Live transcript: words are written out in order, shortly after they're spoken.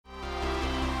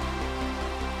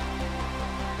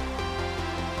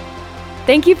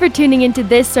Thank you for tuning into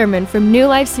this sermon from New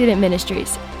Life Student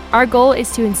Ministries. Our goal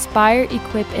is to inspire,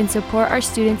 equip, and support our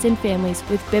students and families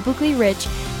with biblically rich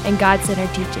and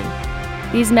God-centered teaching.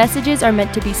 These messages are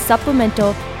meant to be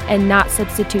supplemental and not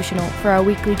substitutional for our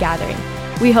weekly gathering.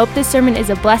 We hope this sermon is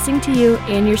a blessing to you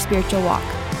and your spiritual walk.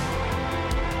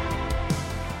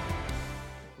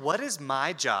 What is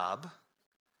my job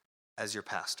as your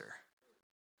pastor?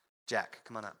 Jack,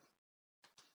 come on up.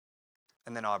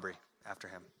 And then Aubrey after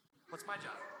him. What's my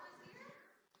job?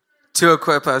 To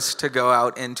equip us to go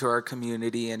out into our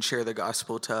community and share the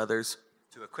gospel to others.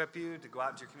 To equip you to go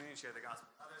out into your community and share the gospel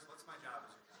to others. What's my job?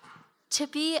 To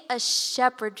be a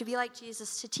shepherd, to be like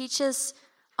Jesus, to teach us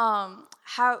to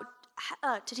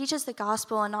teach us the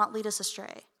gospel and not lead us astray.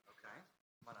 Okay,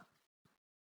 come on up.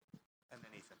 And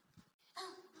then Ethan.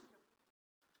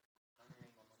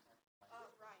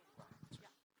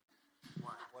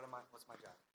 What's my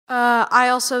job? I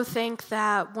also think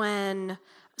that when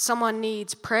someone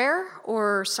needs prayer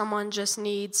or someone just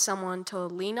needs someone to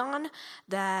lean on,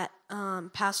 that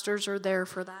pastors are there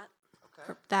for that.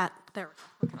 Okay. There.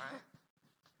 Okay. All right.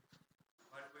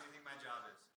 What do you think my job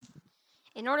is?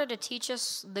 In order to teach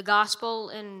us the gospel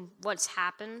and what's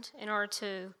happened, in order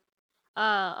to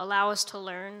allow us to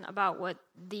learn about what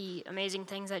the amazing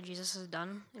things that Jesus has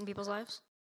done in people's lives.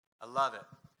 I love it.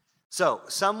 So,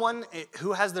 someone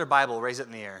who has their Bible, raise it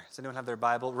in the air. Does anyone have their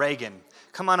Bible? Reagan.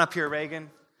 Come on up here, Reagan.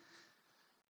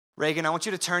 Reagan, I want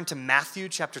you to turn to Matthew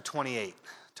chapter 28.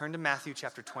 Turn to Matthew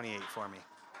chapter 28 for me.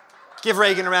 Give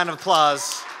Reagan a round of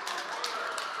applause.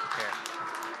 Here.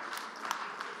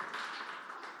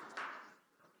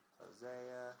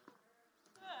 Hosea,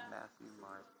 Matthew,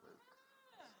 Mark, Luke.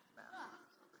 Matthew,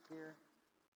 over here.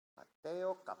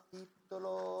 Mateo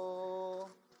capítulo,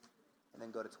 and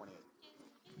then go to 28.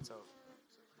 So,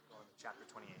 go on to chapter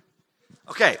 28.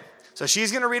 Okay, so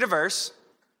she's going to read a verse.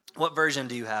 What version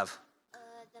do you have?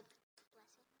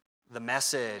 The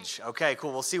Message. Okay,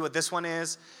 cool. We'll see what this one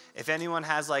is. If anyone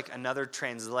has like another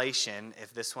translation,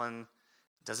 if this one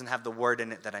doesn't have the word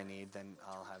in it that I need, then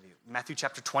I'll have you. Matthew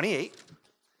chapter 28.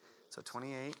 So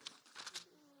 28.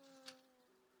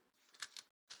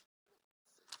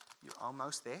 You're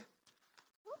almost there.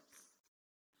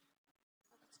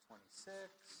 That's 26.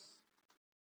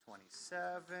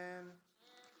 27,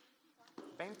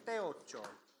 28.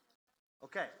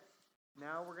 Okay,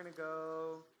 now we're going to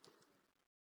go.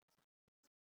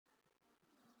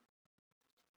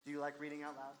 Do you like reading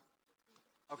out loud?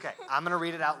 Okay, I'm going to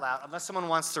read it out loud, unless someone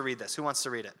wants to read this. Who wants to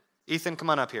read it? Ethan, come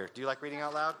on up here. Do you like reading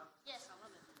out loud? Yes, I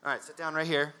love it. All right, sit down right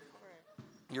here.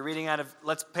 You're reading out of,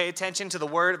 let's pay attention to the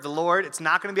word of the Lord. It's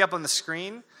not going to be up on the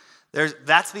screen.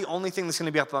 That's the only thing that's going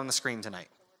to be up on the screen tonight.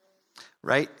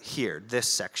 Right here, this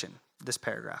section, this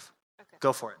paragraph. Okay.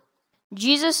 Go for it.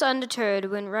 Jesus, undeterred,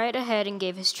 went right ahead and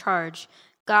gave his charge.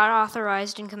 God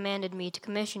authorized and commanded me to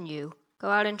commission you. Go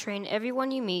out and train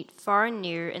everyone you meet, far and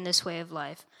near, in this way of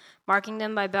life, marking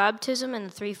them by baptism in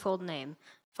the threefold name,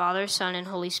 Father, Son, and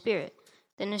Holy Spirit.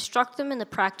 Then instruct them in the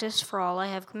practice for all I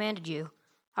have commanded you.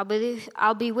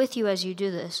 I'll be with you as you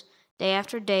do this, day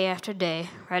after day after day,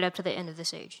 right up to the end of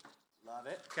this age. Love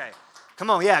it. Okay. Come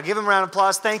on, yeah, give him a round of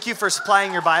applause. Thank you for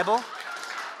supplying your Bible.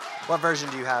 What version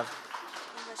do you have?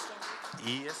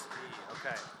 ESV.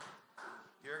 Okay.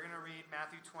 You're going to read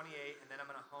Matthew 28, and then I'm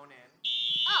going to hone in.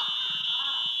 Oh.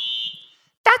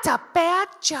 That's a bad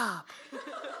job.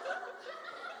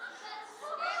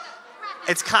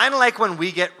 It's kind of like when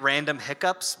we get random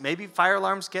hiccups. Maybe fire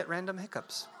alarms get random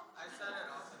hiccups.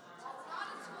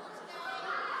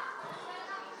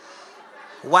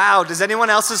 Wow, does anyone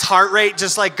else's heart rate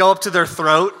just like go up to their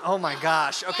throat? Oh my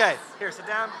gosh. Okay, here, sit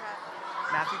down.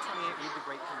 Matthew 28, read the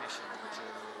Great Commission, which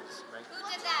is right.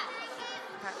 Who did that?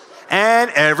 And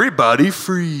everybody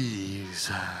freeze.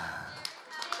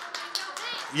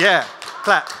 Yeah,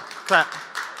 clap, clap.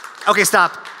 Okay,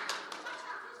 stop.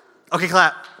 Okay,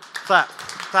 clap, clap,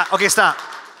 clap. Okay, stop.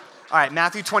 All right,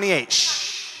 Matthew 28.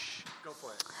 Shh. Go for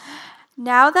it.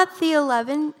 Now that the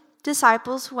 11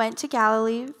 disciples went to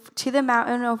Galilee, to the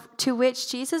mountain to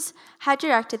which Jesus had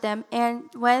directed them, and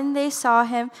when they saw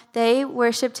him, they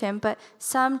worshipped him, but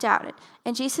some doubted.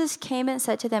 And Jesus came and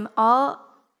said to them, all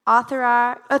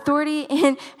authority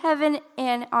in heaven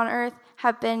and on earth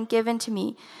have been given to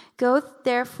me. Go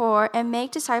therefore and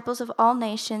make disciples of all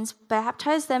nations,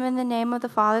 baptize them in the name of the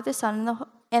Father, the Son,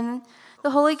 and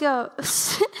the Holy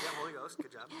Ghost, Holy Ghost.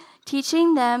 Good job.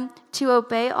 Teaching them to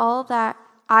obey all that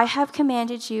I have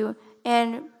commanded you.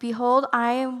 And behold,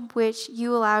 I am with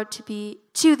you allowed to be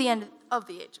to the end of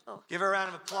the age. Oh. Give her a round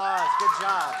of applause. Good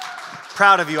job.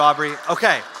 Proud of you, Aubrey.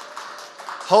 Okay.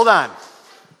 Hold on.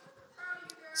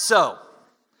 So,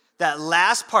 That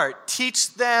last part,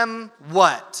 teach them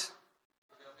what?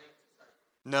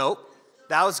 Nope.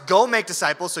 That was go make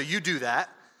disciples, so you do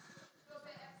that.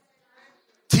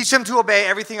 Teach them to obey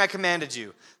everything I commanded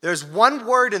you. There's one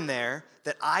word in there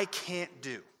that I can't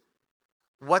do.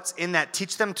 What's in that?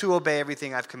 Teach them to obey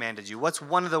everything I've commanded you. What's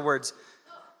one of the words?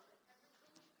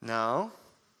 No.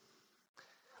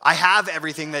 I have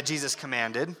everything that Jesus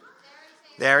commanded.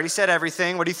 They already said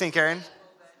everything. What do you think, Aaron?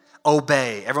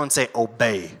 Obey. Everyone say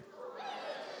obey.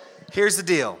 Here's the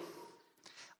deal.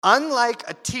 Unlike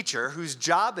a teacher whose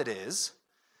job it is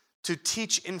to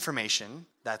teach information,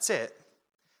 that's it,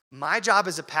 my job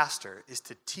as a pastor is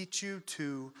to teach you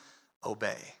to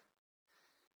obey.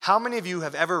 How many of you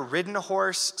have ever ridden a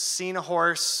horse, seen a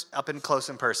horse up and close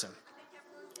in person?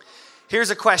 Here's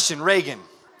a question, Reagan.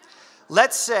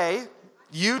 Let's say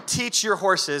you teach your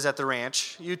horses at the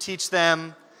ranch, you teach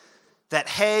them that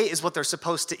hay is what they're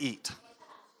supposed to eat,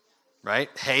 right?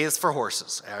 Hay is for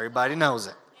horses. Everybody knows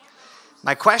it.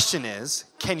 My question is,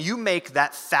 can you make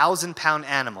that 1,000-pound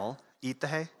animal eat the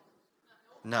hay?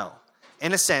 No.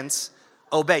 In a sense,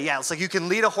 obey. Yeah, it's like you can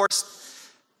lead a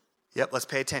horse. Yep, let's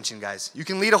pay attention, guys. You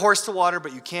can lead a horse to water,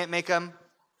 but you can't make them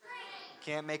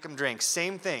drink.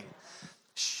 Same thing.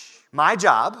 My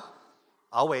job,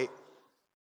 I'll wait.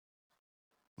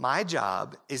 My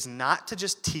job is not to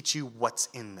just teach you what's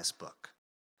in this book.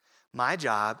 My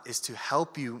job is to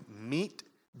help you meet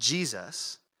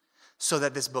Jesus so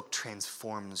that this book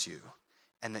transforms you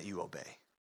and that you obey.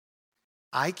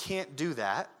 I can't do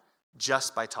that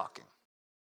just by talking.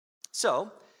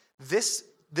 So, this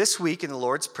week in the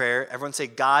Lord's Prayer, everyone say,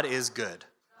 God is good.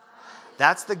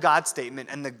 That's the God statement.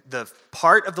 And the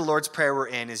part of the Lord's Prayer we're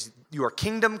in is, your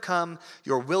kingdom come,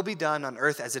 your will be done on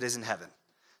earth as it is in heaven.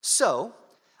 So,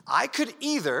 I could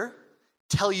either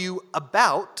tell you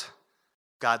about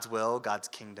God's will, God's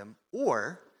kingdom,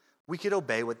 or we could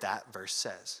obey what that verse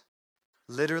says.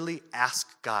 Literally ask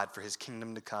God for his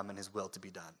kingdom to come and his will to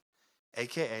be done.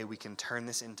 AKA, we can turn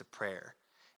this into prayer.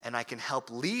 And I can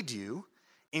help lead you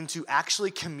into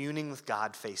actually communing with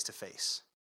God face to face.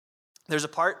 There's a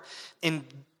part in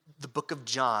the book of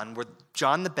John where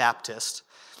John the Baptist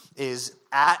is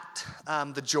at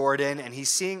the Jordan and he's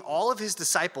seeing all of his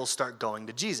disciples start going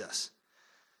to Jesus.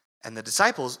 And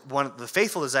the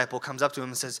faithful disciple comes up to him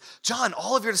and says, John,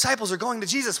 all of your disciples are going to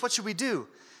Jesus. What should we do?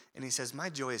 And he says, my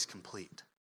joy is complete.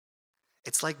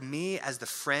 It's like me as the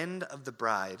friend of the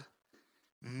bride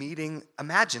meeting,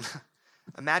 imagine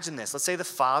this. Let's say the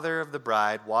father of the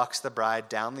bride walks the bride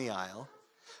down the aisle,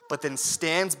 but then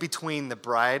stands between the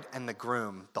bride and the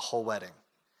groom the whole wedding.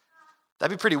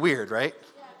 That'd be pretty weird, right?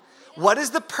 What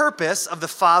is the purpose of the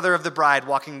father of the bride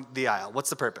walking the aisle? What's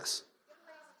the purpose?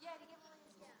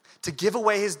 To give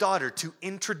away his daughter, to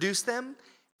introduce them,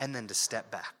 and then to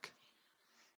step back.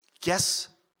 Guess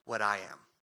what I am?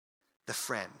 The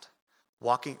friend.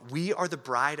 Walking. We are the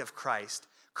bride of Christ.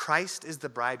 Christ is the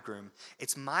bridegroom.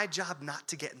 It's my job not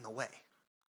to get in the way.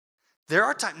 There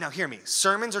are times, now hear me,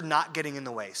 sermons are not getting in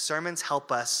the way. Sermons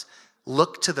help us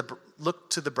look to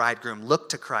the bridegroom, look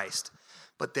to Christ.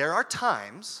 But there are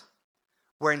times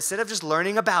where instead of just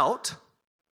learning about,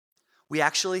 we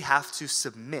actually have to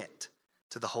submit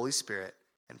to the Holy Spirit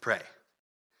and pray.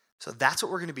 So that's what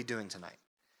we're going to be doing tonight.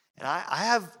 And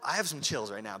I have some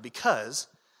chills right now because,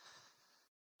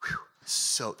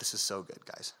 this is so good,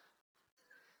 guys.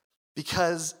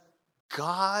 Because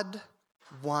God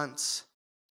wants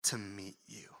to meet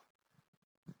you.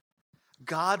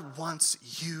 God wants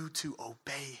you to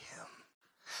obey him.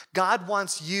 God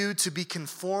wants you to be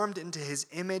conformed into his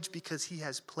image because he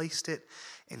has placed it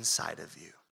inside of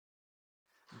you.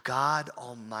 God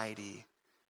Almighty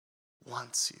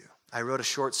wants you. I wrote a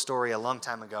short story a long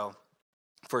time ago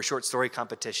for a short story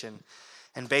competition.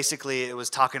 And basically it was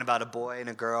talking about a boy and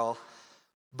a girl,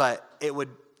 but it would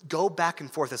go back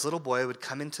and forth. This little boy would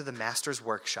come into the master's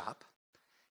workshop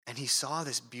and he saw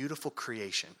this beautiful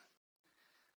creation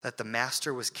that the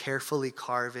master was carefully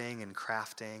carving and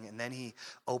crafting. And then he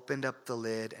opened up the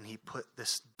lid and he put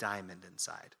this diamond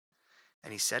inside.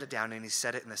 And he set it down and he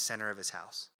set it in the center of his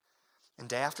house. And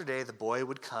day after day, the boy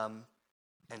would come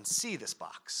and see this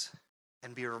box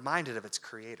and be reminded of its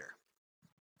creator.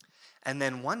 And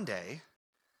then one day,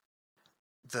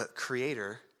 the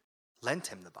creator lent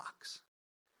him the box,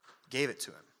 gave it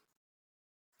to him.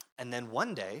 And then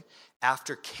one day,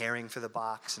 after caring for the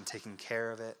box and taking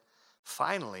care of it,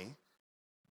 finally,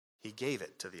 he gave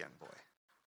it to the young boy.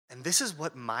 And this is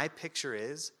what my picture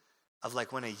is of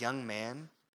like when a young man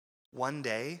one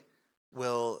day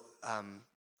will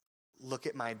look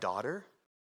at my daughter,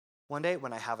 one day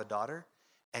when I have a daughter,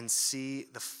 and see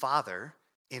the father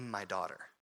in my daughter.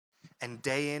 and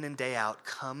day in and day out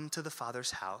come to the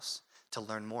Father's house to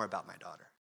learn more about my daughter.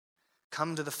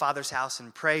 Come to the Father's house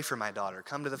and pray for my daughter.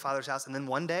 Come to the Father's house, and then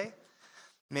one day,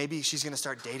 maybe she's going to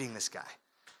start dating this guy.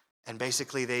 And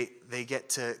basically, they get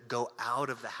to go out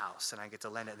of the house, and I get to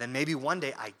lend it. Then maybe one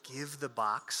day, I give the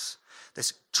box,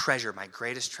 this treasure, my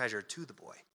greatest treasure, to the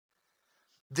boy.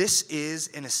 This is,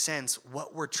 in a sense,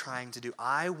 what we're trying to do.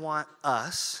 I want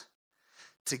us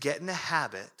to get in the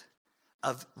habit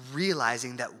of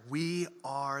realizing that we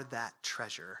are that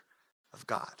treasure of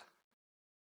God.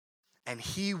 And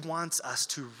he wants us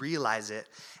to realize it,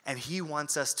 and he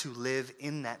wants us to live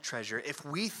in that treasure. If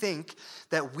we think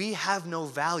that we have no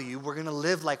value, we're going to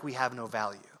live like we have no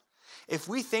value. If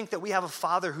we think that we have a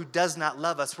father who does not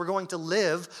love us, we're going to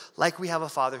live like we have a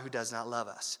father who does not love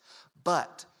us.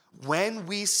 But when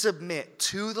we submit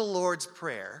to the Lord's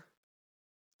Prayer,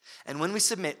 and when we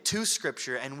submit to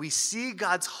Scripture, and we see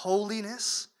God's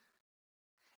holiness,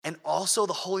 and also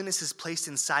the holiness is placed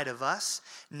inside of us,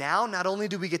 now not only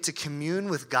do we get to commune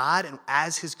with God and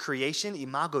as his creation,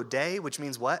 imago Dei, which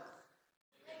means what?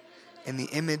 In the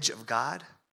image of God.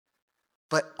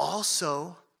 But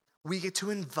also we get to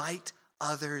invite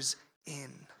others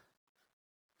in.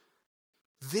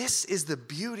 This is the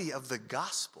beauty of the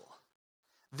gospel.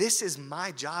 This is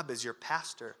my job as your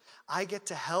pastor. I get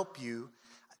to help you,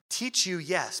 teach you,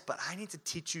 yes, but I need to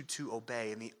teach you to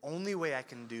obey. And the only way I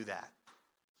can do that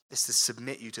is to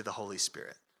submit you to the Holy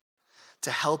Spirit, to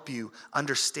help you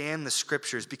understand the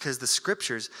Scriptures, because the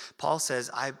Scriptures, Paul says,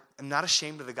 I am not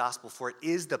ashamed of the gospel, for it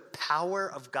is the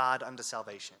power of God unto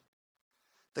salvation.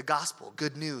 The gospel,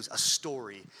 good news, a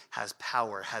story, has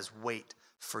power, has weight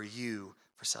for you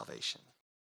for salvation.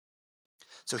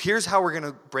 So here's how we're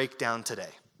going to break down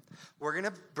today. We're going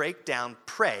to break down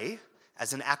pray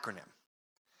as an acronym.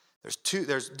 There's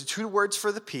two words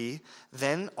for the P,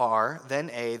 then R, then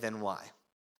A, then Y.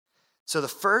 So the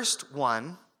first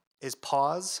one is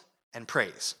pause and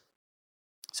praise.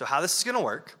 So how this is going to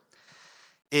work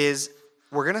is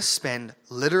we're going to spend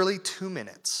literally 2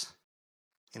 minutes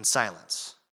in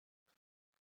silence.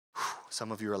 Whew,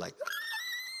 some of you are like,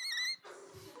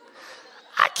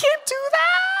 I can't do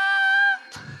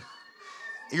that.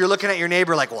 You're looking at your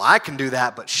neighbor like, well, I can do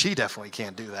that, but she definitely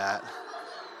can't do that.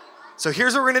 So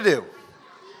here's what we're going to do.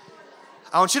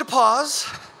 I want you to pause.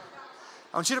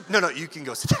 No, you can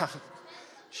go sit down.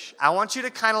 I want you to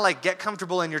kind of like get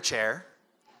comfortable in your chair.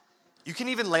 You can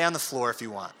even lay on the floor if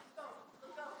you want.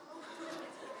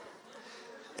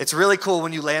 It's really cool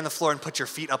when you lay on the floor and put your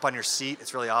feet up on your seat.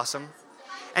 It's really awesome.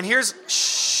 And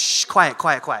here's, quiet.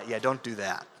 Yeah, don't do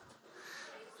that.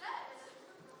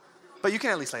 But you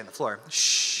can at least lay on the floor.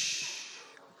 Shh.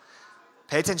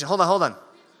 Pay attention. Hold on.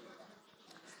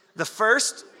 The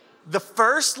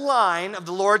first line of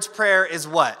the Lord's Prayer is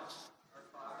what?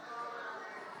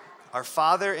 Our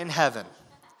Father in heaven.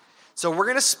 So we're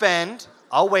going to spend,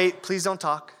 I'll wait, please don't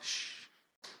talk. Shh.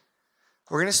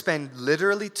 We're going to spend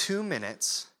literally 2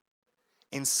 minutes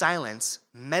in silence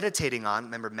meditating on,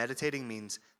 remember meditating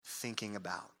means thinking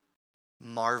about,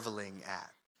 marveling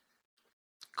at,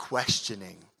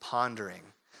 questioning, pondering.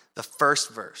 The first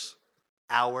verse,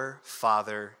 our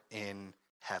Father in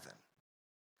heaven.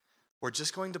 We're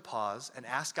just going to pause and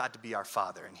ask God to be our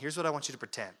Father. And here's what I want you to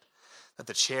pretend. That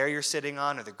the chair you're sitting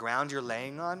on or the ground you're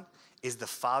laying on is the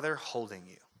Father holding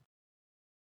you.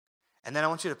 And then I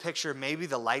want you to picture maybe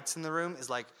the lights in the room is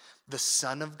like the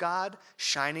Son of God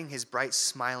shining his bright,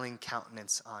 smiling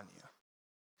countenance on you.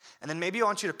 And then maybe I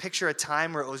want you to picture a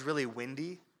time where it was really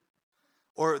windy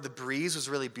or the breeze was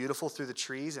really beautiful through the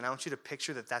trees, and I want you to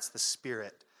picture that that's the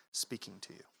Spirit speaking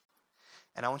to you.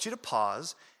 And I want you to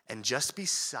pause and just be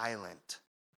silent,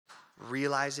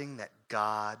 realizing that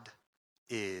God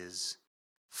is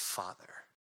Father.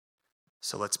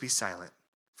 So let's be silent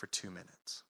for 2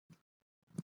 minutes.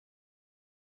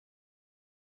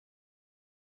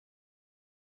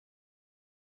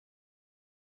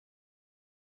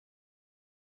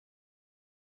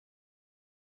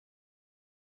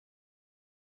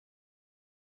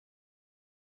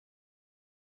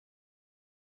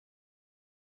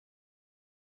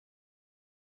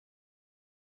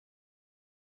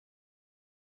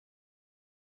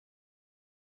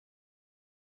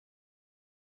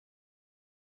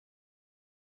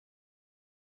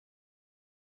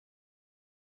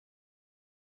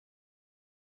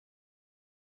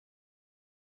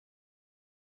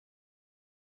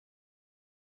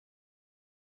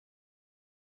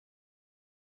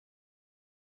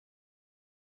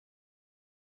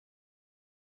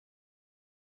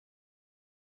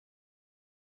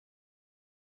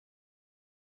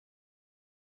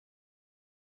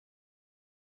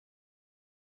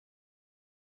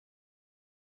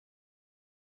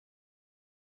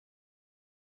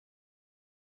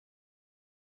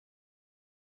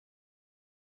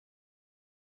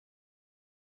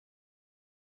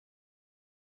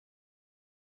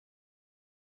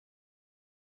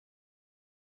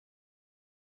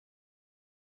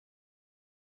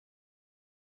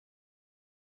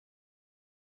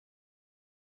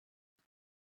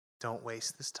 Don't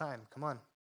waste this time. Come on.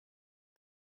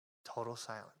 Total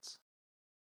silence.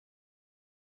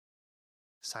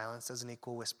 Silence doesn't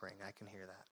equal whispering. I can hear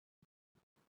that.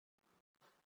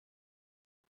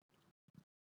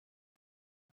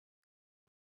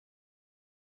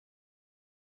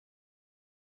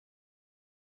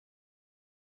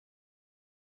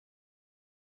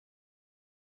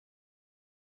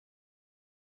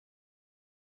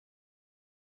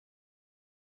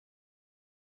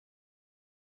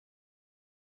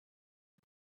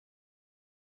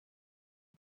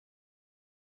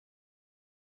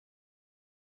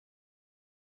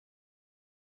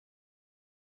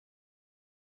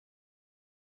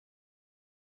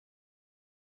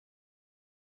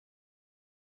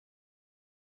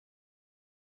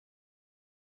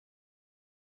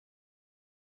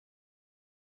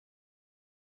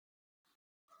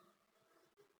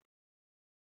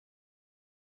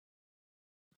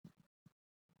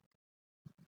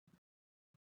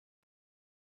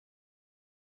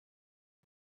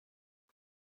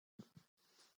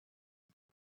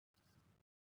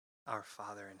 Our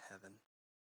Father in heaven,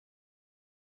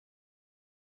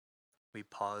 we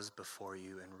pause before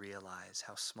you and realize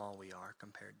how small we are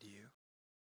compared to you.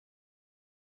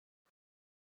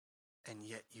 And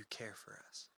yet you care for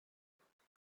us.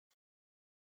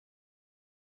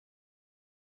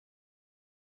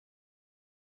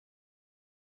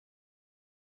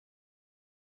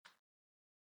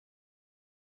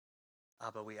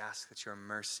 Abba, we ask that your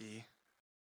mercy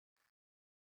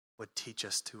would teach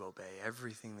us to obey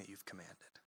everything that you've commanded.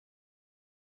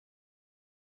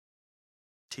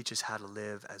 Teach us how to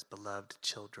live as beloved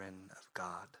children of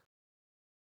God.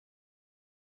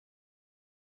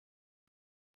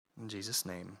 In Jesus'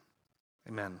 name,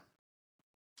 amen.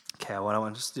 Okay, what I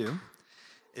want us to do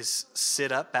is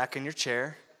sit up back in your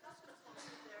chair.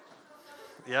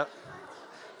 Yep.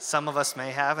 Some of us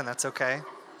may have, and that's okay.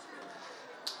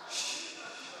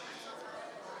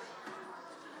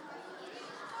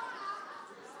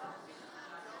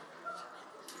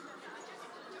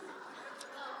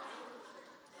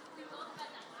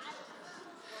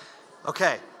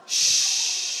 Okay.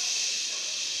 Shh.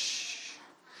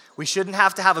 We shouldn't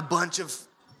have to have a bunch of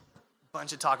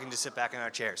talking to sit back in our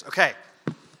chairs. Okay.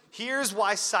 Here's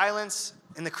why silence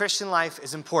in the Christian life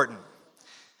is important.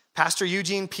 Pastor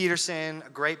Eugene Peterson, a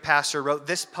great pastor, wrote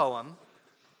this poem.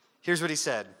 Here's what he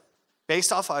said.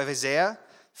 Based off of Isaiah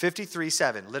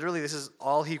 53:7. Literally, this is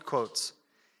all he quotes.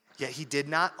 Yet he did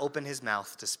not open his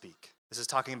mouth to speak. This is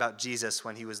talking about Jesus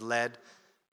when he was led.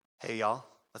 Hey, y'all.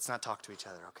 Let's not talk to each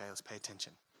other, okay? Let's pay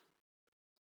attention.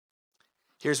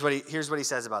 Here's what he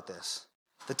says about this.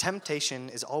 The temptation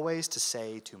is always to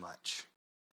say too much.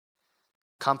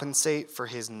 Compensate for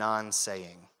his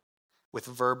non-saying with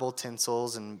verbal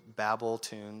tinsels and babble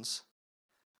tunes.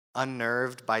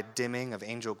 Unnerved by dimming of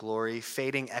angel glory,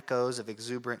 fading echoes of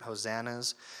exuberant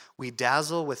hosannas, we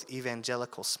dazzle with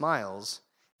evangelical smiles,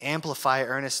 amplify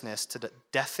earnestness to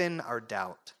deafen our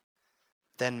doubt,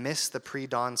 then miss the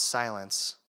pre-dawn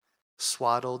silence,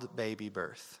 swaddled baby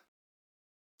birth.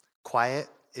 Quiet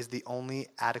is the only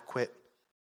adequate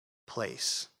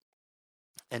place,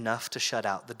 enough to shut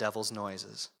out the devil's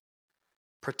noises,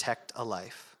 protect a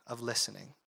life of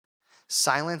listening.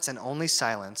 Silence and only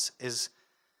silence is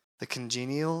the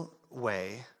congenial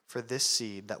way for this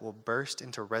seed that will burst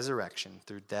into resurrection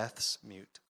through death's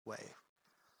mute way.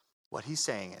 What he's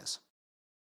saying is,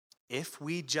 if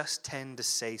we just tend to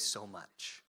say so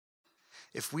much,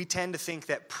 if we tend to think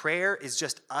that prayer is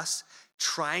just us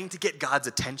trying to get God's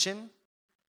attention,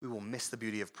 we will miss the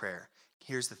beauty of prayer.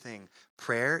 Here's the thing.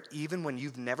 Prayer, even when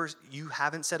you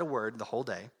haven't said a word the whole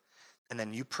day, and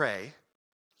then you pray,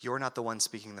 you're not the one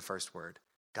speaking the first word.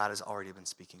 God has already been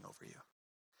speaking over you.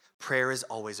 Prayer is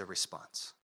always a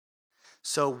response.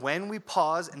 So when we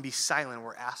pause and be silent,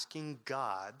 we're asking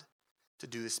God to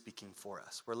do the speaking for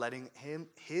us. We're letting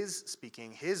his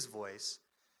speaking, his voice,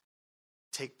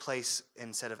 take place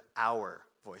instead of our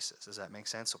voices. Does that make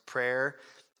sense? So prayer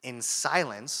in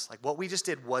silence, like what we just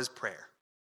did was prayer.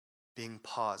 Being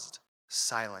paused,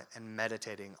 silent, and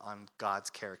meditating on God's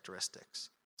characteristics.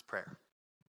 It's prayer.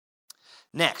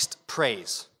 Next,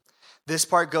 praise. This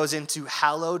part goes into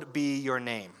hallowed be your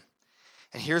name.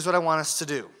 And here's what I want us to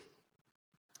do.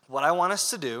 What I want us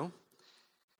to do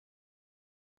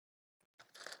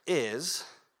is,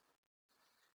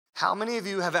 how many of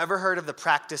you have ever heard of the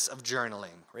practice of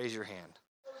journaling? Raise your hand.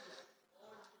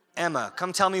 Emma,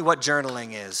 come tell me what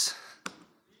journaling is.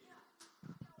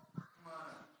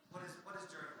 What is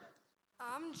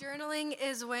journaling? Journaling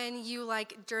is when you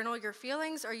journal your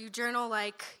feelings, or you journal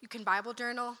you can Bible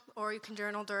journal, or you can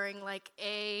journal during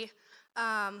a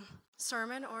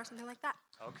sermon or something like that.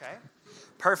 Okay.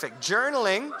 Perfect.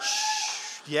 Journaling.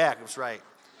 Shh. Yeah, that's right.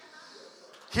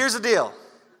 Here's the deal.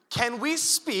 Can we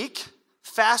speak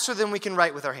faster than we can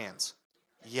write with our hands?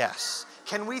 Yes.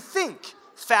 Can we think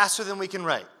faster than we can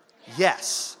write?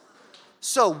 Yes.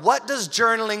 So what does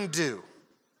journaling do?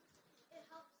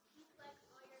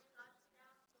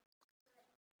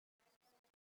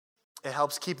 It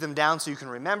helps keep them down so you can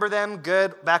remember them.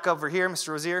 Good. Back over here, Mr.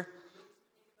 Rozier.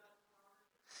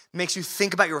 Makes you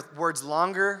think about your words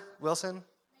longer, Wilson.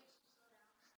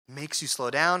 Makes you slow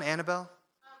down, Annabelle.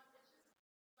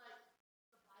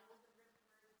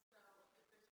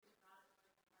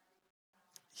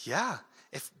 Yeah.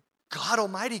 If God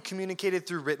Almighty communicated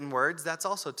through written words, that's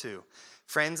also too.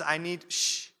 Friends,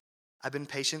 I've been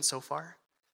patient so far,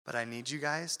 but I need you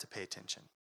guys to pay attention.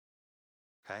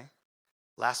 Okay?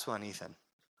 Last one, Ethan.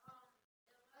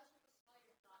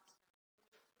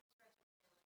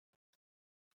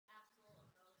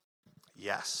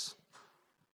 Yes.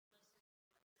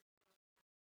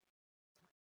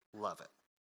 Love it.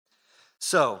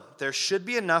 So, there should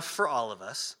be enough for all of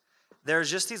us.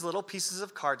 There's just these little pieces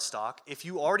of cardstock. If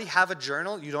you already have a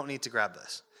journal, you don't need to grab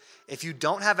this. If you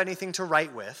don't have anything to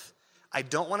write with, I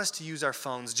don't want us to use our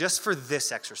phones just for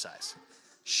this exercise.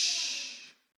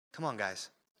 Shh. Come on, guys.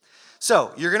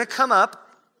 So, you're going to come up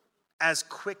as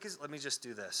quick as, let me just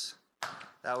do this.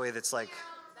 That way that's like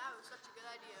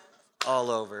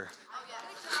all over.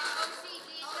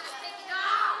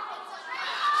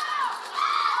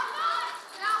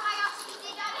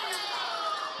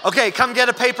 Okay, come get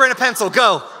a paper and a pencil.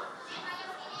 Go.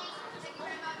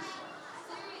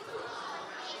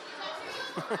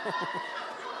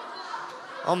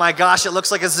 Oh my gosh, it looks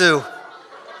like a zoo.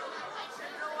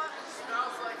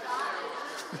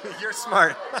 You're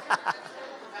smart.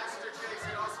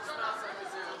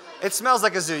 It smells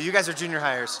like a zoo. You guys are junior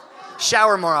hires.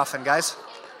 Shower more often, guys.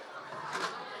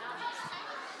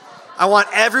 I want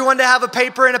everyone to have a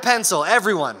paper and a pencil.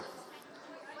 Everyone.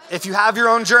 If you have your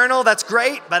own journal, that's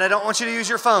great, but I don't want you to use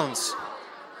your phones.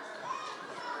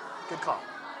 Good call.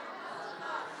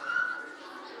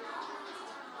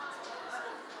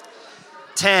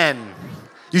 Ten.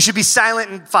 You should be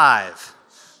silent in 5,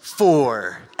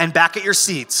 4, and back at your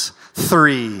seats.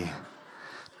 3,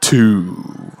 2,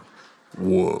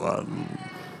 1,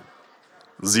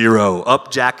 0. Up,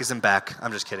 Jack isn't back.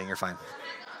 I'm just kidding, you're fine.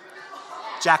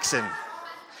 Jackson.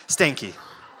 Stanky.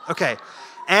 Okay,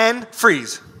 and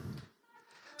freeze.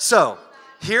 So,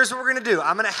 here's what we're going to do.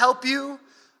 I'm going to help you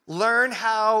learn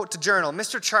how to journal.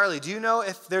 Mr. Charlie, do you know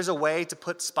if there's a way to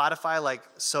put Spotify like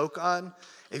soak on?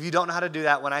 If you don't know how to do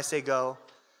that, when I say go,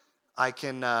 I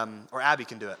can, or Abby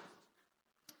can do it.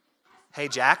 Hey,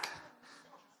 Jack.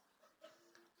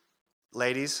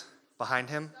 Ladies,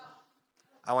 behind him,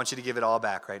 I want you to give it all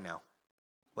back right now.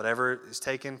 Whatever is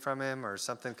taken from him or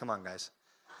something, come on, guys.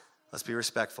 Let's be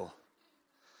respectful.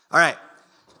 All right.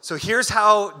 So here's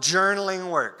how journaling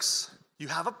works. You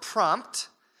have a prompt,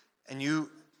 and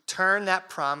you turn that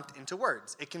prompt into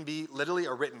words. It can be literally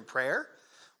a written prayer,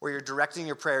 where you're directing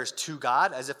your prayers to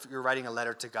God as if you're writing a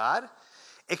letter to God.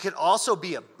 It could also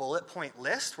be a bullet point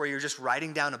list, where you're just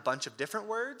writing down a bunch of different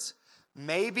words.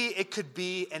 Maybe it could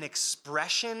be an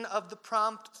expression of the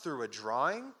prompt through a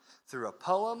drawing, through a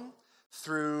poem,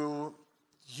 through,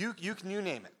 you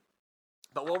name it.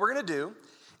 But what we're going to do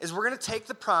is we're going to take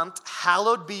the prompt,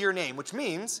 hallowed be your name, which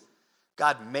means,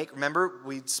 God, remember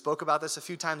we spoke about this a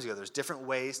few times ago. There's different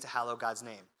ways to hallow God's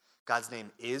name. God's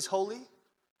name is holy.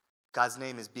 God's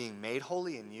name is being made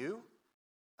holy in you.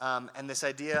 And this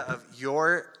idea of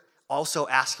you're also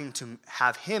asking to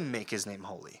have him make his name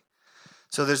holy.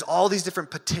 So there's all these different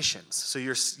petitions. So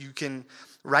you can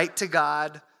write to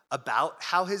God about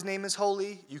how his name is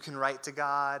holy. You can write to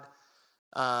God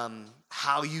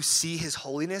how you see his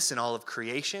holiness in all of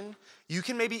creation. You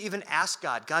can maybe even ask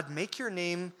God, God, make your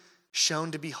name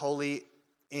shown to be holy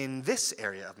in this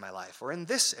area of my life or in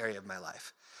this area of my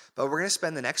life. But we're going to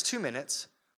spend the next 2 minutes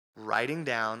writing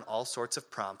down all sorts of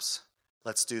prompts.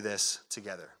 Let's do this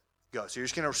together. Go. So you're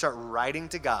just going to start writing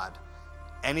to God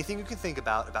anything you can think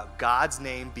about God's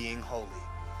name being holy.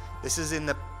 This is in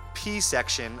the P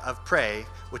section of pray,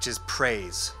 which is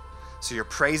praise. So you're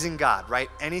praising God. Write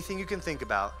anything you can think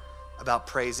about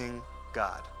praising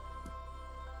God.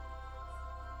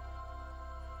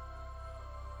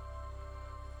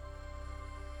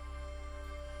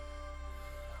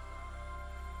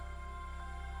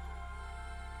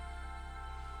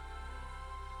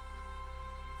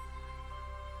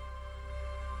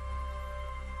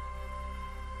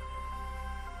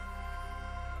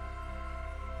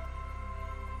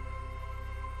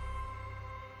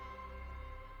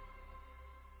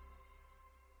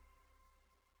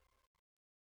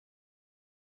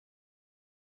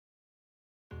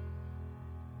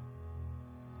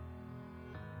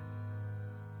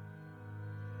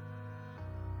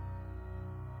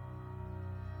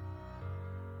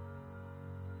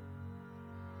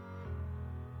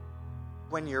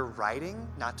 when you're writing,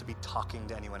 not to be talking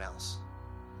to anyone else.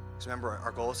 Because remember,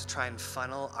 our goal is to try and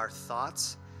funnel our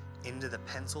thoughts into the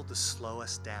pencil to slow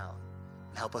us down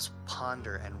and help us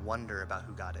ponder and wonder about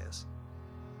who God is.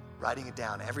 Writing it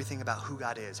down, everything about who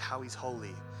God is, how he's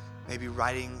holy, maybe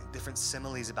writing different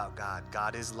similes about God.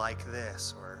 God is like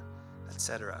this, or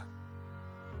etc.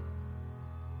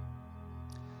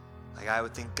 Like I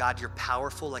would think, God, you're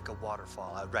powerful like a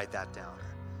waterfall. I would write that down.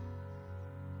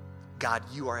 God,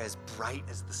 you are as bright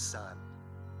as the sun.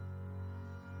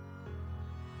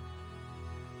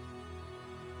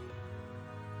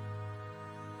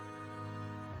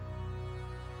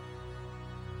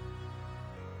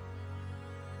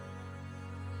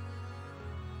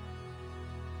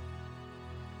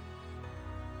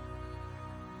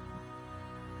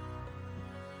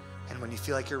 And when you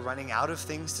feel like you're running out of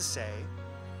things to say,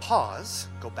 pause,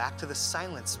 go back to the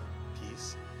silence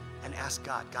piece, and ask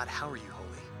God, God, how are you holy?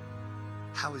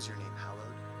 How is your name hallowed?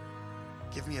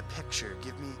 Give me a picture.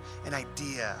 Give me an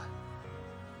idea.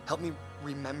 Help me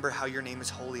remember how your name is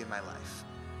holy in my life.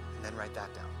 And then write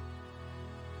that down.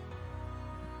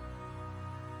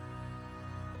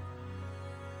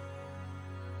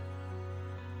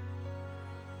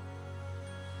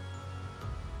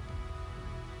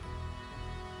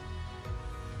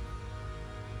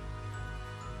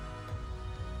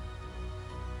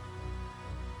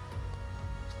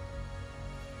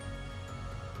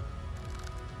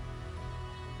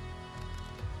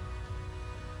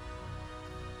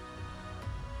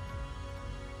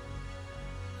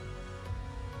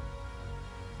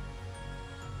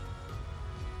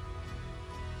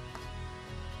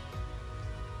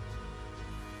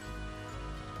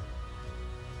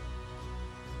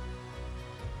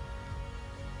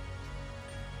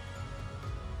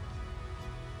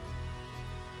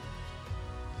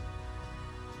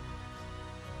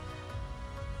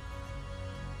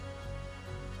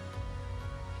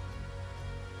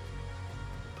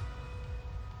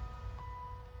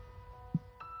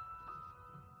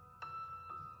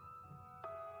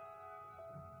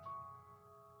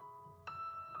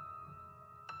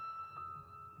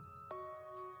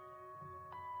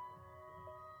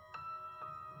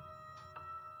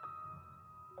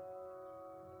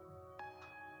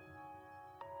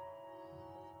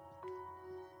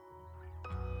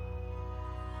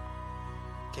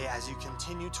 Okay, as you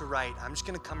continue to write, I'm just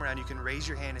going to come around. You can raise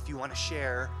your hand if you want to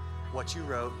share what you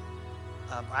wrote.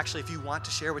 Actually, if you want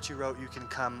to share what you wrote, you can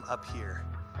come up here.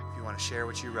 If you want to share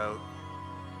what you wrote.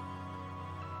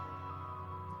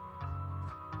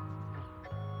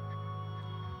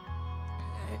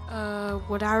 Okay,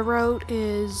 what I wrote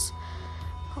is,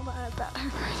 hold on, I'm bad at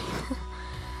writing.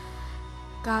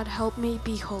 God, help me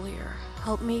be holier.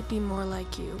 Help me be more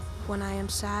like you. When I am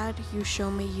sad, you show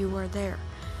me you are there.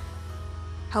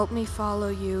 Help me follow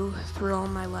you through all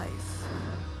my life.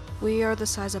 We are the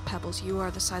size of pebbles, you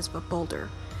are the size of a boulder.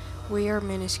 We are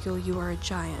minuscule, you are a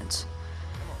giant.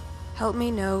 Help me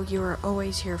know you are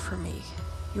always here for me.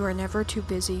 You are never too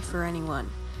busy for anyone.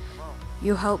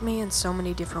 You help me in so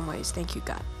many different ways. Thank you,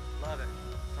 God. Love it.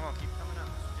 Come on, keep coming up.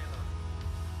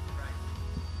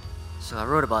 So I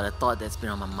wrote about a thought that's been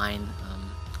on my mind.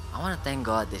 I want to thank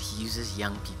God that he uses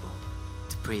young people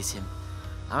to praise him.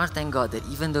 I want to thank God that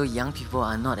even though young people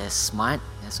are not as smart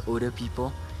as older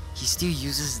people, he still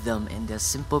uses them in their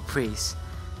simple praise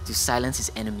to silence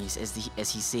his enemies, as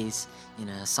he says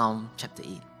in Psalm chapter 8.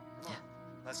 Yeah.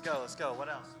 Let's go. What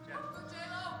else?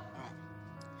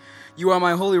 You are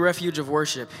my holy refuge of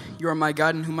worship. You are my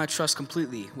God in whom I trust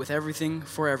completely, with everything,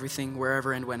 for everything,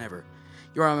 wherever and whenever.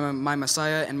 You are my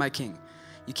Messiah and my King.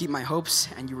 You keep my hopes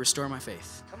and you restore my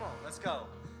faith. Come on, let's go.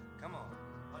 Come on.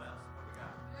 What else? What we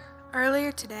got?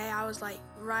 Earlier today, I was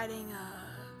writing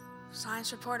a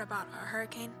science report about a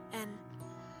hurricane, and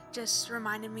just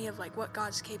reminded me of what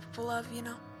God's capable of,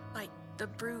 the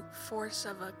brute force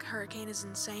of a hurricane is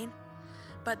insane,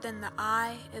 but then the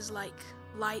eye is light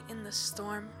in the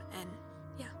storm, and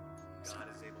yeah. God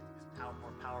is able to be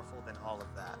more powerful than all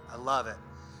of that. I love it.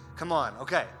 Come on,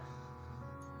 okay.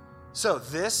 So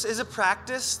this is a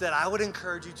practice that I would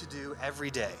encourage you to do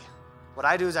every day. What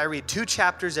I do is I read 2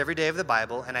 chapters every day of the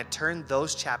Bible, and I turn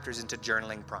those chapters into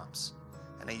journaling prompts,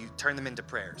 and you turn them into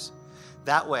prayers.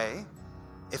 That way,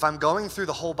 if I'm going through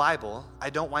the whole Bible, I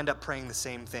don't wind up praying the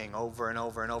same thing over and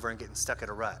over and over and getting stuck at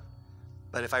a rut.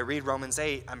 But if I read Romans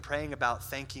 8, I'm praying about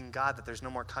thanking God that there's no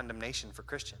more condemnation for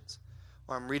Christians.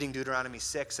 Or I'm reading Deuteronomy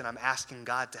 6 and I'm asking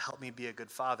God to help me be a good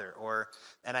father.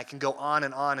 And I can go on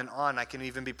and on and on. I can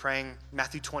even be praying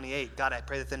Matthew 28, God, I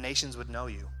pray that the nations would know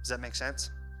you. Does that make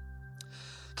sense?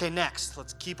 Okay, next,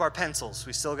 let's keep our pencils.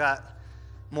 We still got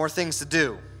more things to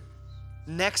do.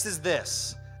 Next is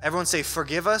this. Everyone say,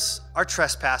 forgive us our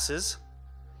trespasses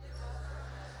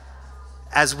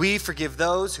as we forgive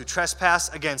those who trespass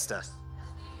against us.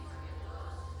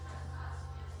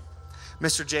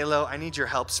 Mr. J-Lo, I need your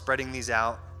help spreading these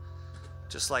out,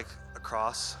 just like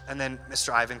across. And then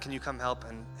Mr. Ivan, can you come help?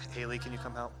 And Haley, can you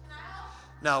come help?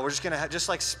 No, we're just going to just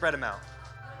like spread them out.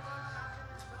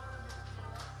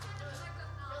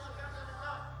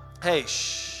 Hey,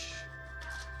 shh.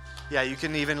 Yeah, you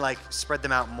can even like spread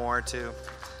them out more too.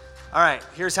 All right,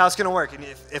 here's how it's going to work. And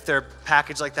if they're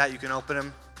packaged like that, you can open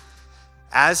them.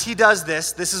 As he does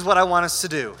this, this is what I want us to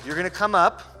do. You're going to come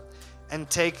up and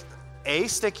take a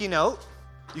sticky note.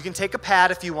 You can take a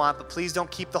pad if you want, but please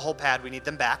don't keep the whole pad. We need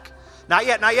them back. Not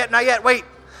yet, not yet, not yet. Wait.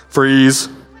 Freeze.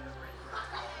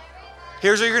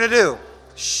 Here's what you're going to do.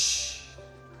 Shh.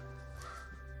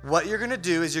 What you're going to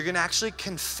do is you're going to actually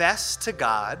confess to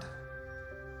God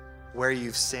where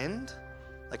you've sinned,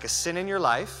 like a sin in your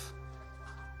life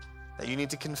that you need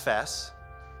to confess,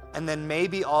 and then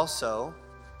maybe also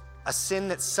a sin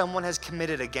that someone has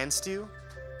committed against you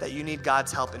that you need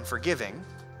God's help in forgiving.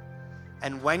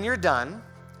 And when you're done,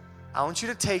 I want you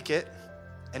to take it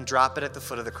and drop it at the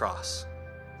foot of the cross.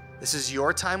 This is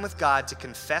your time with God to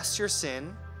confess your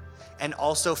sin and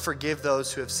also forgive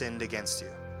those who have sinned against you.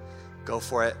 Go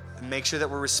for it. Make sure that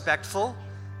we're respectful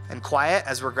and quiet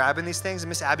as we're grabbing these things. And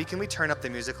Miss Abby, can we turn up the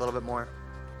music a little bit more?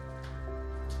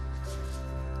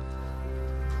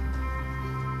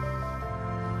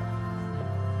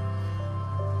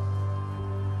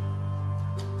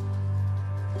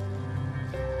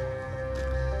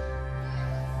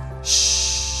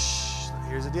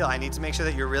 Here's the deal. I need to make sure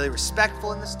that you're really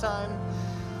respectful in this time.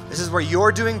 This is where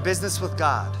you're doing business with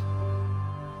God.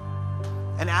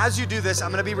 And as you do this,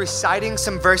 I'm going to be reciting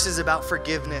some verses about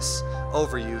forgiveness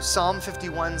over you. Psalm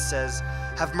 51 says,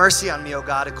 have mercy on me, O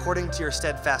God, according to your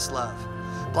steadfast love.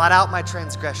 Blot out my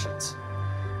transgressions.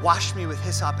 Wash me with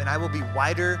hyssop, and I will be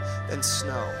whiter than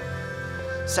snow.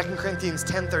 2 Corinthians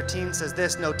 10:13 says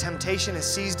this, no temptation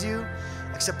has seized you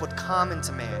except what's common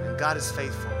to man, and God is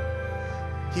faithful.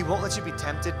 He won't let you be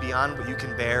tempted beyond what you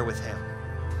can bear with him.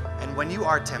 And when you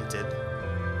are tempted,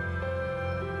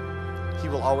 he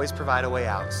will always provide a way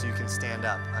out so you can stand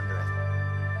up under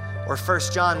it. Or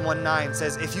 1 John 1:9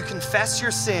 says, if you confess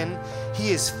your sin,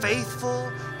 he is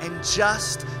faithful and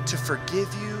just to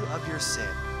forgive you of your sin.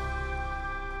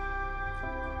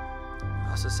 It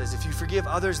also says, if you forgive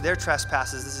others their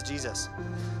trespasses, this is Jesus,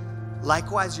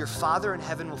 likewise your Father in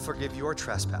heaven will forgive your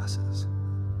trespasses.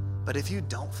 But if you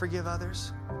don't forgive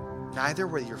others, neither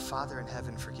will your Father in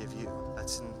heaven forgive you.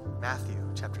 That's in Matthew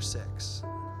chapter 6.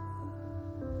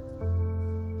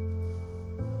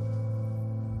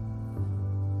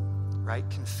 Right?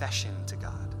 Confession to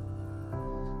God.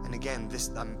 And again,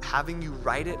 I'm having you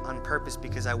write it on purpose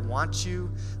because I want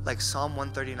you, like Psalm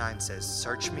 139 says,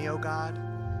 search me, O God,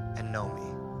 and know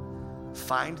me.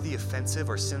 Find the offensive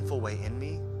or sinful way in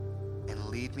me and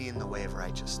lead me in the way of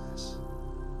righteousness.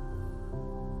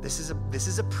 This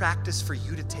is a practice for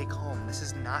you to take home. This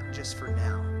is not just for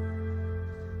now.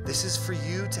 This is for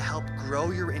you to help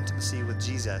grow your intimacy with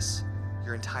Jesus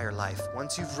your entire life.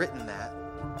 Once you've written that,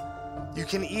 you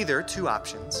can either, two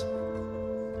options,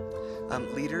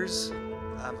 leaders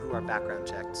who are background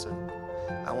checked. So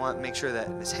I want to make sure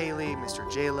that Miss Haley,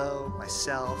 Mr. J-Lo,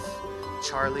 myself,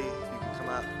 Charlie, if you can come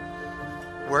up.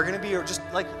 We're going to be just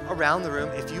like around the room.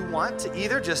 If you want to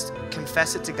either just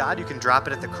confess it to God, you can drop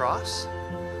it at the cross,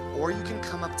 or you can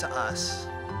come up to us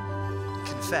and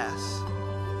confess.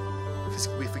 Because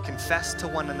if we confess to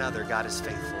one another, God is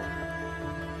faithful.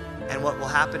 And what will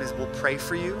happen is we'll pray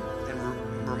for you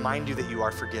and remind you that you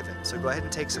are forgiven. So go ahead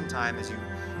and take some time as you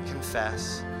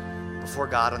confess before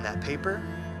God on that paper.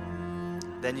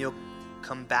 Then you'll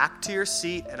come back to your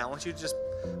seat, and I want you to just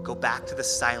go back to the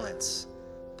silence,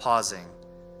 pausing.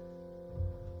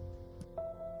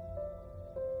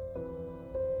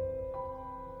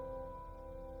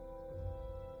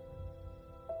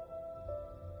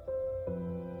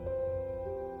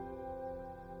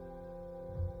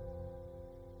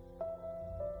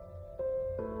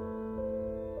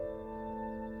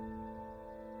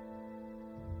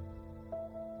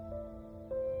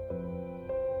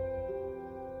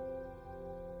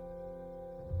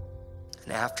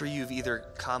 And after you've either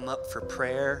come up for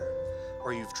prayer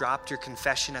or you've dropped your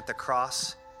confession at the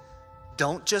cross,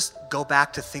 don't just go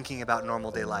back to thinking about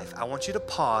normal day life. I want you to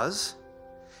pause,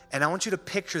 and I want you to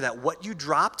picture that what you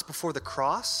dropped before the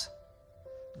cross,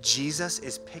 Jesus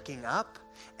is picking up,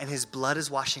 and his blood is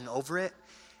washing over it,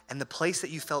 and the place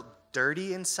that you felt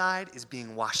dirty inside is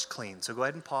being washed clean. So go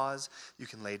ahead and pause. You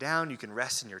can lay down, you can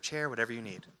rest in your chair, whatever you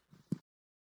need.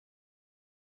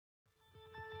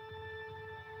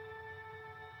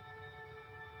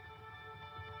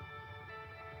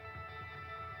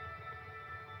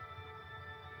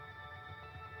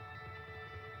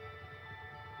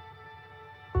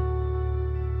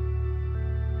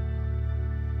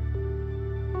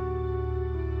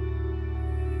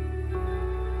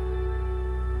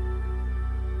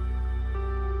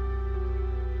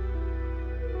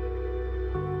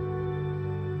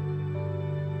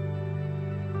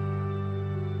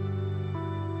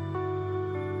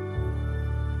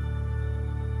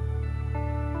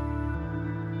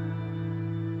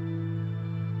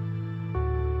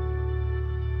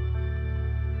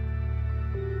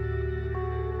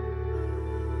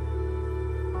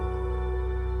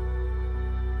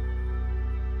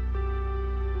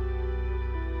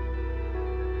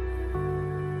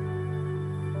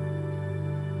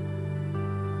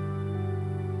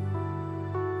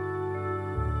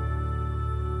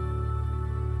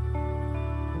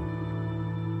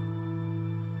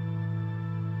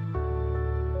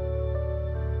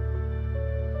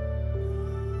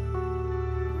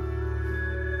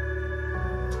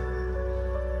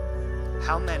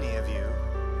 how many of you,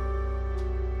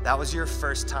 that was your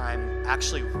first time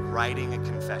actually writing a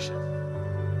confession?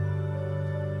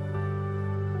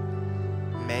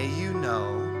 May you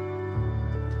know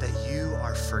that you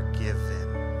are forgiven.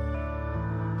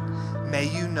 May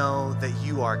you know that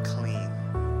you are clean.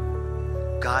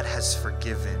 God has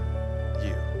forgiven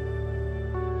you.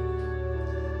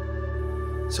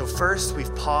 So first,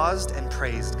 we've paused and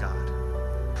praised God.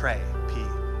 Pray, P.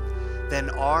 Then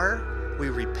R, we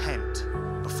repent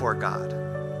before God.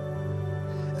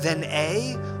 Then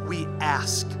A, we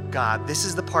ask God. This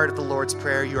is the part of the Lord's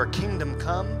Prayer. Your kingdom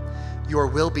come, your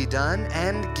will be done,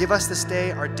 and give us this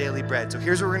day our daily bread. So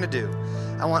here's what we're going to do.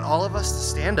 I want all of us to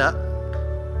stand up.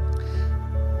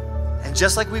 And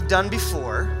just like we've done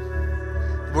before,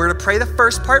 we're going to pray the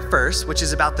first part first, which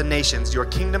is about the nations. Your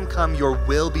kingdom come, your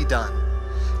will be done.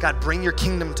 God, bring your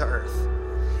kingdom to earth.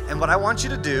 And what I want you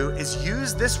to do is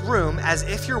use this room as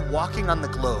if you're walking on the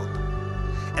globe.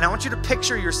 And I want you to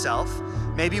picture yourself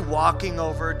maybe walking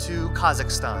over to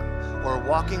Kazakhstan, or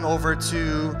walking over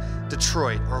to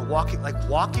Detroit, or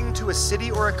walking to a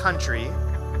city or a country,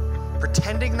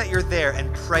 pretending that you're there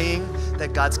and praying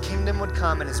that God's kingdom would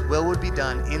come and his will would be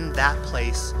done in that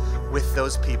place with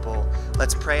those people.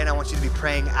 Let's pray, and I want you to be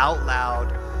praying out loud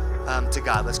to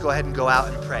God. Let's go ahead and go out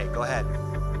and pray. Go ahead.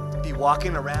 Be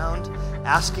walking around,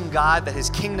 asking God that his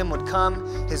kingdom would come,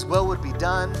 his will would be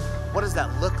done. What does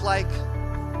that look like?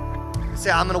 Say,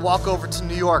 I'm going to walk over to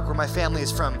New York where my family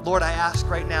is from. Lord, I ask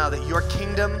right now that your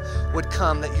kingdom would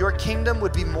come, that your kingdom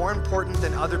would be more important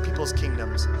than other people's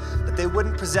kingdoms, that they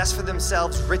wouldn't possess for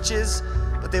themselves riches,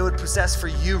 but they would possess for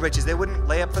you riches. They wouldn't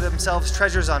lay up for themselves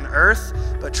treasures on earth,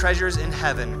 but treasures in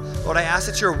heaven. Lord, I ask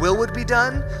that your will would be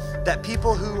done, that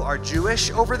people who are Jewish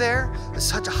over there, there's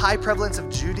such a high prevalence of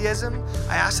Judaism,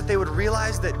 I ask that they would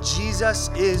realize that Jesus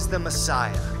is the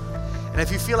Messiah. And if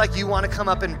you feel like you want to come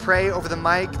up and pray over the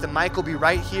mic will be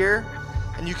right here,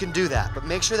 and you can do that. But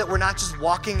make sure that we're not just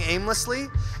walking aimlessly,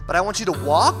 but I want you to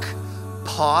walk,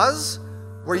 pause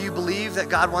where you believe that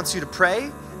God wants you to pray,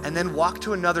 and then walk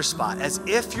to another spot as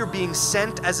if you're being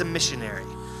sent as a missionary.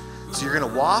 So you're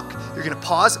going to walk, you're going to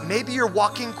pause. Maybe you're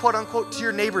walking, quote unquote, to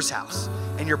your neighbor's house,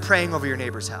 and you're praying over your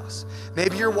neighbor's house.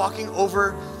 Maybe you're walking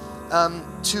over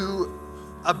to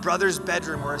a brother's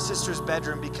bedroom or a sister's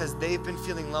bedroom because they've been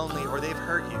feeling lonely or they've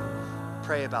hurt you.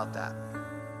 Pray about that.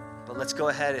 But let's go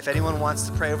ahead. If anyone wants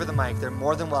to pray over the mic, they're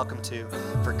more than welcome to,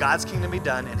 for God's kingdom to be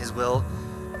done and his will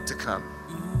to come.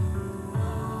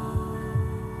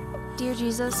 Dear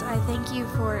Jesus, I thank you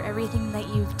for everything that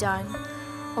you've done.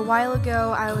 A while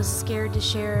ago, I was scared to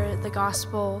share the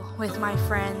gospel with my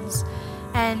friends.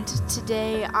 And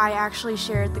today, I actually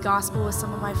shared the gospel with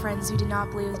some of my friends who did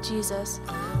not believe with Jesus.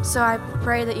 So I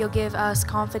pray that you'll give us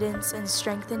confidence and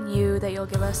strength in you, that you'll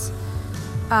give us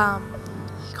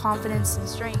confidence and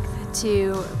strength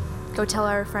to go tell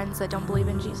our friends that don't believe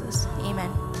in Jesus.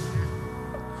 Amen.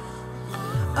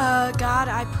 God,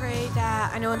 I pray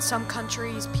that, I know in some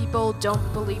countries people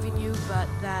don't believe in you, but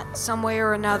that some way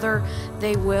or another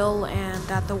they will, and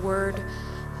that the word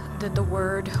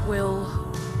will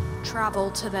travel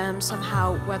to them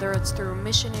somehow, whether it's through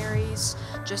missionaries,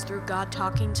 just through God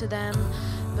talking to them.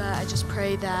 But I just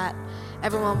pray that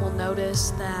everyone will notice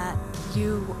that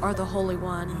you are the Holy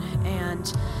One, and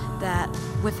that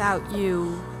without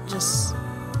you,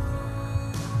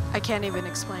 I can't even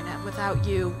explain it. Without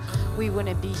you, we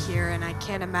wouldn't be here, and I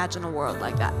can't imagine a world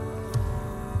like that.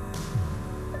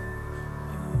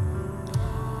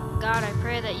 God, I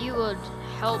pray that you would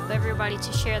help everybody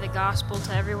to share the gospel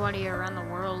to everybody around the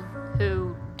world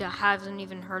who haven't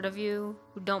even heard of you,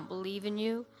 who don't believe in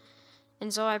you.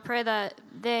 And so I pray that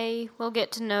they will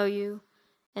get to know you,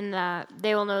 and that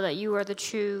they will know that you are the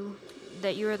true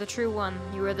one,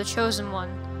 you are the chosen one,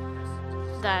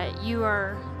 that you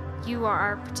are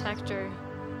our protector,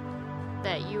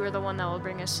 that you are the one that will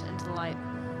bring us into the light.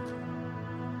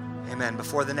 Amen.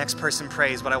 Before the next person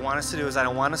prays, what I want us to do is I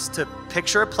want us to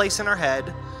picture a place in our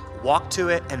head, walk to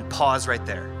it, and pause right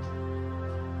there.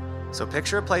 So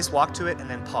picture a place, walk to it, and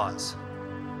then pause.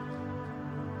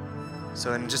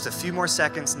 So in just a few more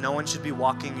seconds, no one should be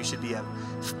walking. You should be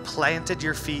planted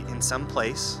your feet in some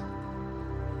place.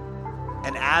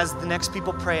 And as the next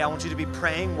people pray, I want you to be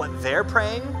praying what they're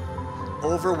praying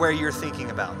over where you're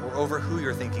thinking about, or over who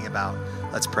you're thinking about.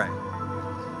 Let's pray.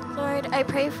 Lord, I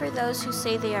pray for those who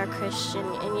say they are Christian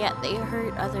and yet they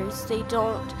hurt others. They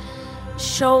don't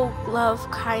show love,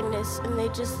 kindness, and they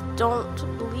just don't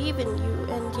believe in you,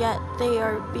 and yet they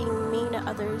are being mean to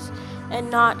others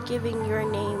and not giving your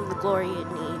name the glory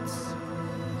it needs.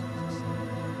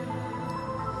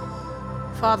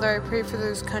 Father, I pray for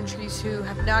those countries who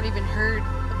have not even heard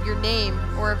of your name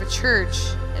or of a church,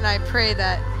 and I pray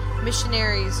that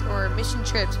missionaries or mission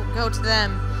trips will go to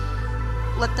them,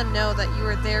 let them know that you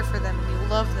are there for them and you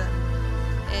love them.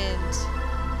 And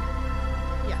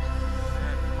yeah.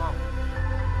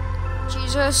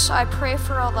 Jesus, I pray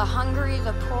for all the hungry,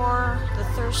 the poor, the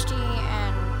thirsty,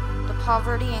 and the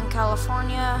poverty in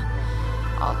California,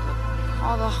 all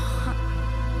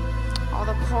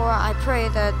the poor. I pray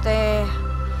that they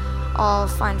all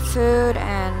find food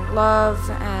and love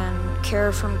and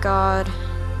care from God.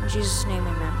 In Jesus' name,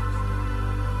 amen.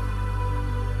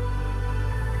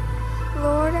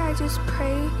 Lord, I just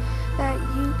pray that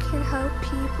you can help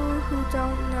people who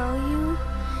don't know you.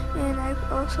 And I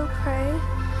also pray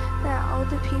that all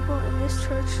the people in this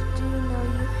church do know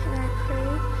you. And I pray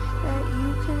that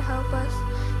you can help us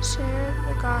share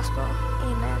the gospel.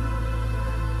 Amen.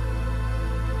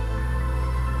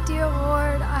 Dear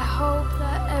Lord, I hope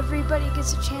that everybody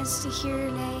gets a chance to hear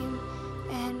your name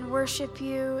and worship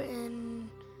you and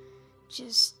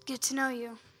just get to know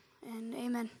you. And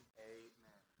amen.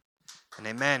 And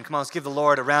amen. Come on, let's give the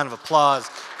Lord a round of applause.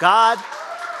 God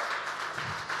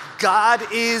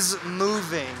is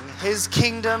moving. His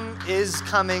kingdom is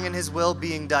coming and his will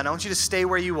being done. I want you to stay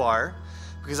where you are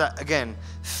because, again,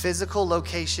 physical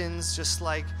locations, just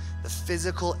like the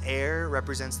physical air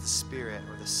represents the Spirit,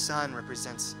 or the sun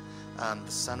represents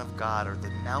the Son of God, or the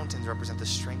mountains represent the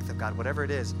strength of God, whatever it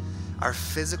is, our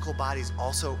physical bodies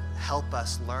also help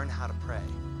us learn how to pray.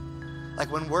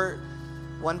 Like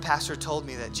one pastor told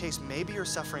me that, Chase, maybe you're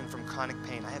suffering from chronic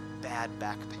pain. I have bad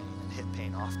back pain and hip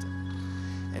pain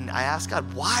often. And I asked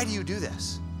God, why do you do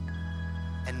this?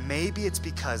 And maybe it's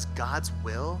because God's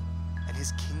will and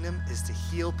his kingdom is to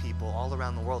heal people all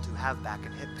around the world who have back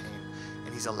and hip pain.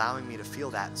 And he's allowing me to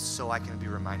feel that so I can be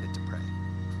reminded to pray.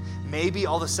 Maybe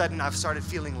all of a sudden I've started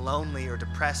feeling lonely or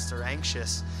depressed or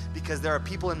anxious because there are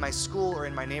people in my school or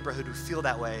in my neighborhood who feel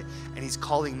that way, and he's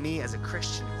calling me as a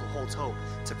Christian who holds hope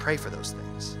to pray for those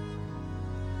things.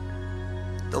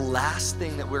 The last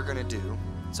thing that we're gonna do,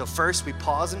 so first we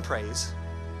pause and praise,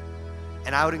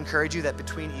 and I would encourage you that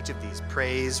between each of these,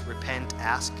 praise, repent,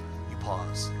 ask, you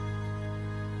pause.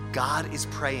 God is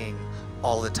praying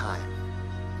all the time.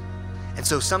 And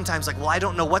so sometimes like, well, I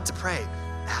don't know what to pray.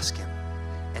 Ask him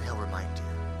and he'll remind you.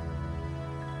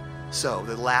 So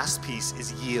the last piece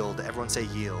is yield. Everyone say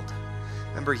yield.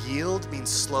 Remember, yield means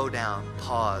slow down,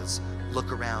 pause,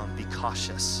 look around, be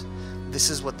cautious. This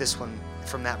is what this one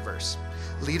from that verse.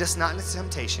 Lead us not into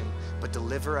temptation, but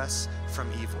deliver us from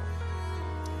evil.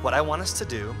 What I want us to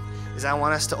do is I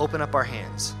want us to open up our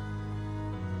hands.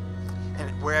 And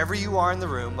wherever you are in the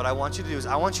room, what I want you to do is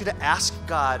I want you to ask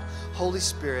God, Holy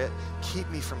Spirit, keep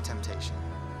me from temptation.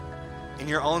 In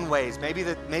your own ways. Maybe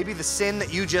the sin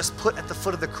that you just put at the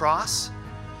foot of the cross,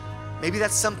 maybe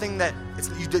that's something that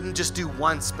you didn't just do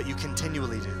once, but you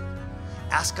continually do.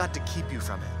 Ask God to keep you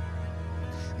from it.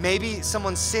 Maybe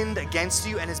someone sinned against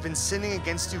you and has been sinning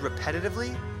against you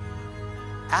repetitively.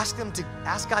 Ask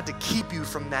God to keep you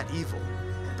from that evil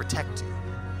and protect you.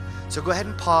 So go ahead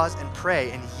and pause and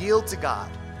pray and yield to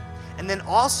God. And then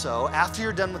also, after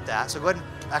you're done with that, so go ahead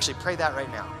and actually pray that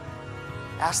right now.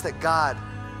 Ask that God,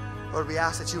 Lord, we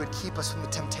ask that you would keep us from the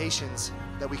temptations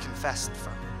that we confessed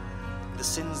from, the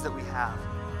sins that we have.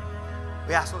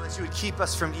 We ask, Lord, that you would keep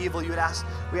us from evil. We ask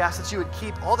that you would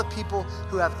keep all the people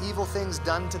who have evil things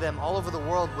done to them all over the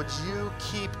world. Would you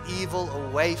keep evil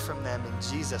away from them in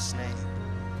Jesus' name?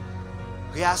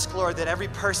 We ask, Lord, that every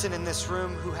person in this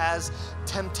room who has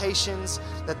temptations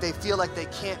that they feel like they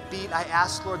can't beat, I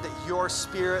ask, Lord, that your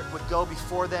Spirit would go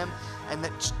before them and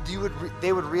that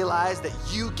they would realize that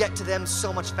you get to them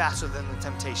so much faster than the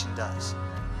temptation does.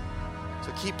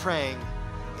 So keep praying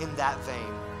in that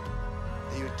vein,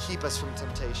 that you would keep us from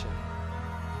temptation.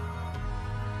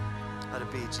 Let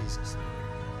it be, Jesus.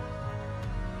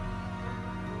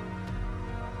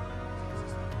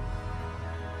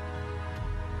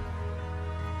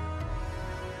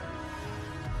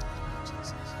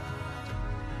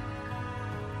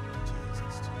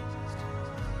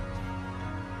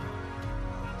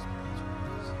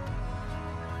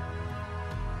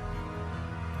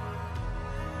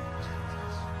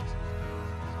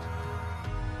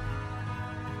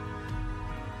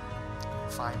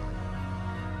 Finally,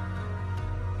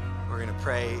 we're going to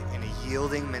pray in a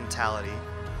yielding mentality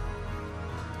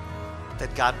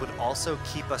that God would also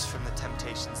keep us from the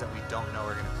temptations that we don't know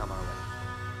are going to come our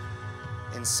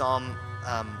way. In Psalm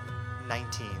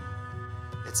 19,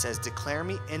 it says, "Declare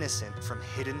me innocent from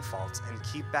hidden faults and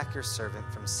keep back your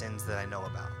servant from sins that I know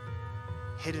about."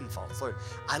 Hidden faults. Lord,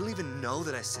 I don't even know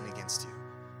that I sin against you,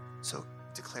 so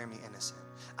declare me innocent.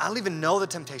 I don't even know the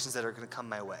temptations that are going to come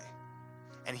my way.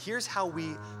 And here's how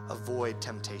we avoid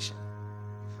temptation.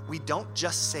 We don't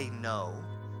just say no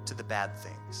to the bad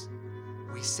things.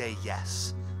 We say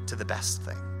yes to the best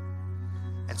thing.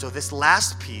 And so this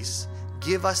last piece,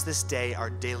 give us this day our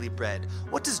daily bread.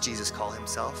 What does Jesus call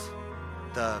himself?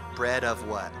 The bread of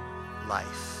what?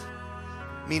 Life.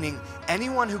 Meaning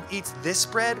anyone who eats this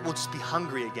bread will just be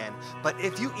hungry again. But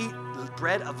if you eat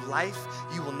bread of life,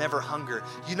 you will never hunger.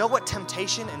 You know what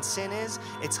temptation and sin is?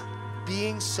 It's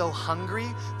being so hungry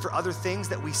for other things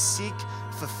that we seek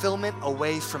fulfillment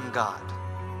away from God.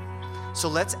 So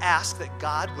let's ask that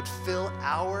God would fill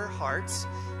our hearts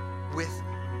with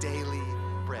daily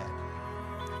bread.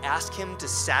 Ask him to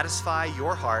satisfy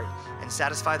your heart and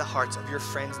satisfy the hearts of your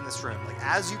friends in this room. Like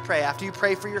as you pray, after you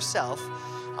pray for yourself,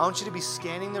 I want you to be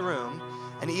scanning the room,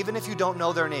 and even if you don't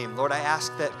know their name, Lord, I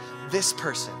ask that this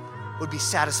person would be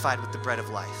satisfied with the bread of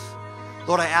life.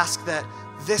 Lord, I ask that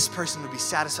this person would be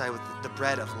satisfied with the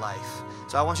bread of life.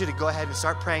 So I want you to go ahead and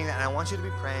start praying that, and I want you to be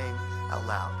praying out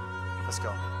loud. Let's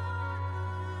go.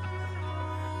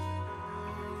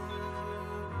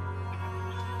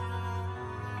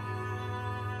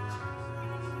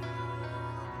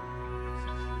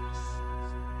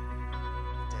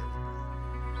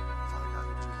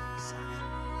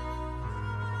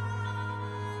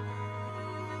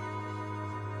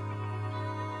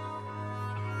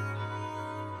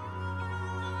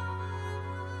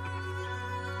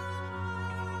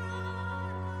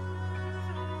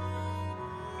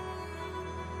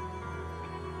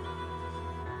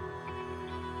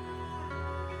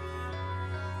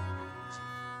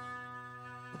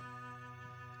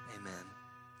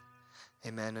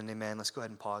 Amen and amen. Let's go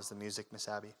ahead and pause the music, Miss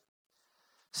Abby.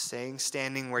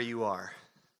 Standing where you are,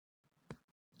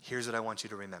 here's what I want you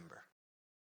to remember.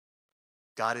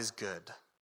 God is good.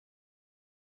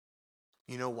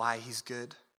 You know why he's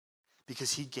good?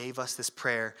 Because he gave us this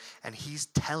prayer, and he's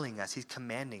telling us, he's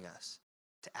commanding us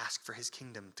to ask for his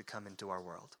kingdom to come into our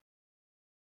world.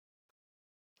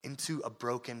 Into a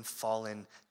broken, fallen,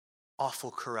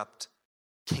 awful, corrupt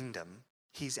kingdom,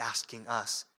 he's asking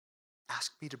us,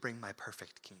 ask me to bring my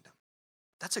perfect kingdom.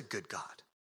 That's a good God.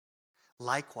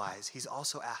 Likewise, he's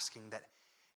also asking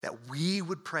that we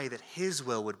would pray that his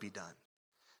will would be done.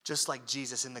 Just like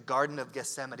Jesus in the Garden of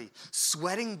Gethsemane,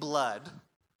 sweating blood,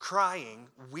 crying,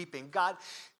 weeping. God,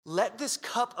 let this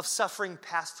cup of suffering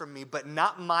pass from me, but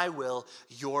not my will,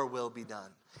 your will be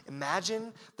done.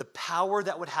 Imagine the power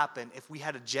that would happen if we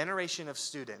had a generation of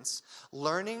students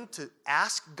learning to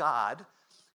ask God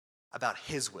about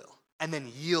his will and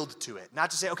then yield to it. Not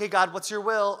to say, okay, God, what's your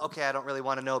will? Okay, I don't really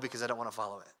want to know because I don't want to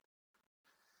follow it.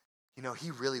 You know,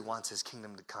 he really wants his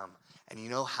kingdom to come. And you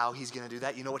know how he's going to do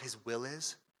that? You know what his will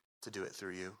is? To do it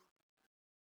through you.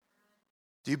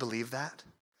 Do you believe that?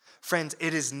 Friends,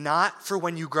 it is not for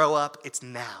when you grow up, it's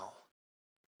now.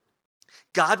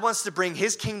 God wants to bring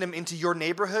his kingdom into your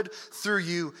neighborhood through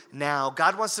you now.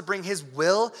 God wants to bring his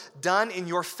will done in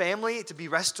your family to be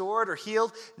restored or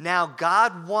healed now.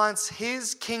 God wants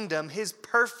his kingdom, his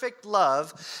perfect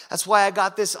love. That's why I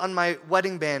got this on my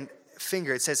wedding band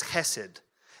finger. It says chesed.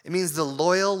 It means the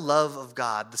loyal love of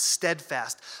God, the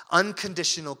steadfast,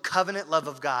 unconditional covenant love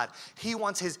of God. He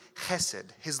wants his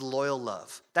chesed, his loyal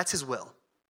love. That's his will,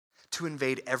 to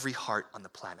invade every heart on the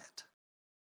planet.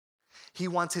 He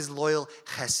wants his loyal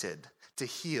chesed to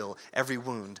heal every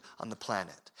wound on the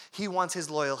planet. He wants his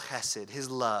loyal chesed, his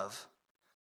love,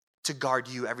 to guard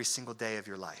you every single day of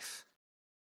your life.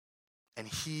 And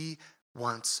he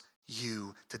wants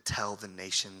you to tell the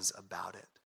nations about it.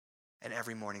 And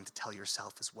every morning to tell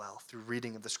yourself as well, through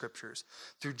reading of the scriptures,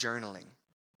 through journaling.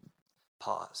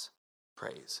 Pause,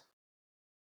 praise,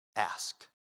 ask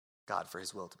God for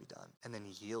his will to be done, and then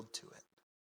yield to it.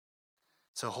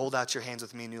 So hold out your hands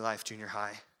with me, New Life Junior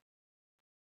High.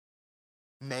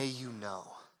 May you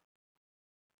know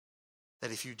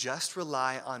that if you just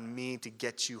rely on me to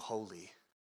get you holy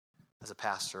as a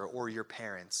pastor, or your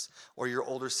parents, or your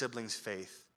older siblings'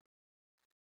 faith,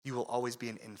 you will always be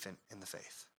an infant in the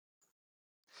faith.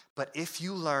 But if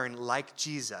you learn, like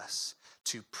Jesus,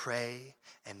 to pray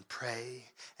and pray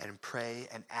and pray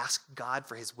and ask God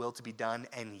for his will to be done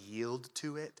and yield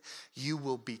to it, you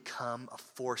will become a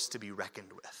force to be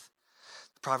reckoned with.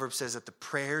 The proverb says that the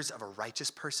prayers of a righteous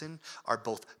person are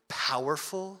both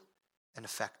powerful and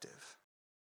effective.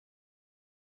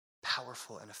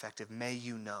 Powerful and effective. May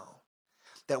you know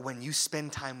that when you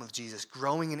spend time with Jesus,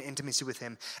 growing in intimacy with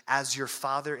him as your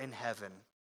Father in heaven,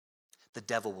 the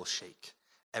devil will shake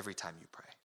every time you pray.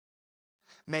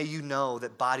 May you know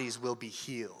that bodies will be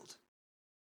healed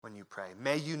when you pray.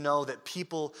 May you know that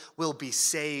people will be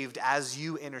saved as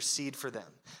you intercede for them.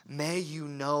 May you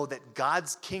know that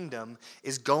God's kingdom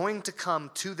is going to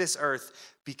come to this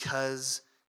earth because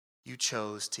you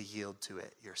chose to yield to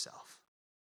it yourself.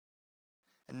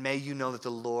 And may you know that the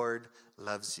Lord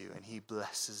loves you and he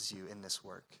blesses you in this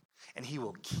work. And he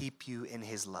will keep you in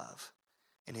his love,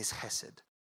 in his chesed.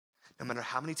 No matter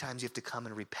how many times you have to come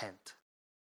and repent,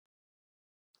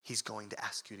 he's going to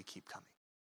ask you to keep coming.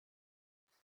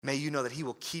 May you know that he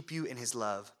will keep you in his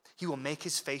love. He will make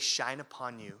his face shine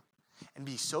upon you and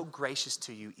be so gracious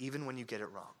to you even when you get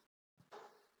it wrong.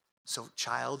 So,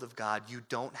 child of God, you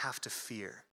don't have to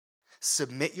fear.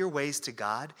 Submit your ways to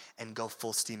God and go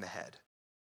full steam ahead.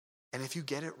 And if you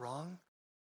get it wrong,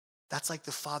 that's like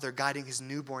the father guiding his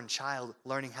newborn child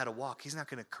learning how to walk. He's not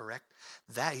going to correct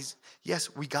that.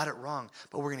 Yes, we got it wrong,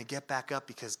 but we're going to get back up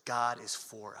because God is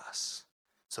for us.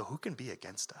 So who can be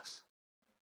against us?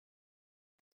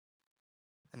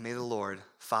 And may the Lord,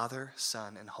 Father,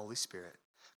 Son, and Holy Spirit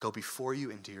go before you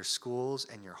into your schools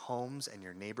and your homes and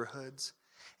your neighborhoods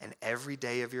and every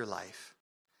day of your life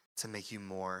to make you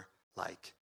more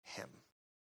like him.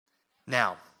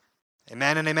 Now,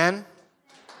 amen and amen?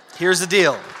 Here's the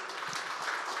deal.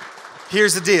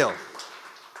 Here's the deal.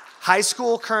 High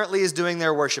school currently is doing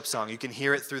their worship song. You can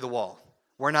hear it through the wall.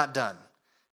 We're not done.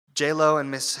 J-Lo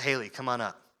and Miss Haley, come on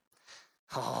up.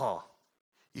 Oh,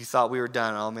 you thought we were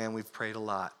done. Oh, man, we've prayed a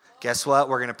lot. Guess what?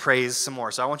 We're going to praise some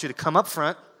more. So I want you to come up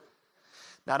front.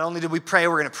 Not only did we pray,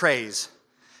 we're going to praise.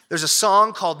 There's a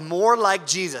song called More Like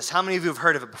Jesus. How many of you have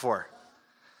heard of it before?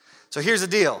 So here's the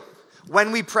deal.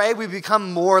 When we pray, we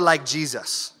become more like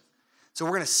Jesus. So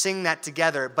we're going to sing that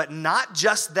together, but not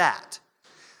just that.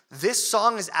 This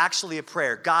song is actually a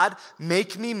prayer. God,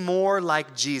 make me more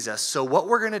like Jesus. So what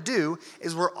we're going to do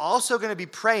is we're also going to be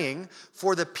praying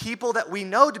for the people that we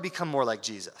know to become more like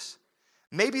Jesus.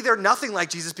 Maybe they're nothing like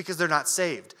Jesus because they're not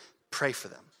saved. Pray for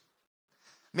them.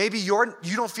 Maybe you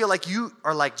don't feel like you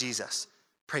are like Jesus.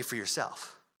 Pray for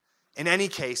yourself. In any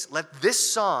case, let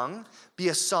this song be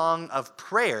a song of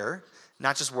prayer,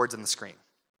 not just words on the screen.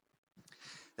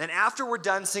 Then after we're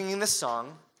done singing this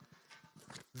song,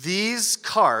 these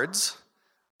cards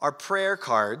are prayer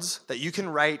cards that you can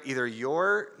write either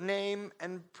your name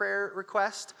and prayer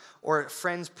request or a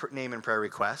friend's name and prayer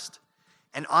request.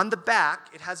 And on the back,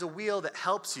 it has a wheel that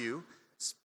helps you.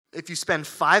 If you spend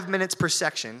 5 minutes per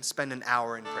section, spend an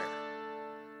hour in prayer.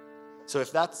 So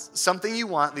if that's something you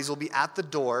want, these will be at the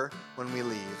door when we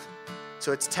leave.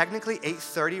 So it's technically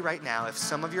 8:30 right now. If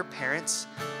some of your parents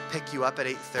pick you up at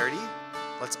 8:30,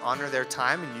 let's honor their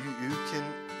time and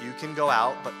you can go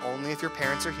out, but only if your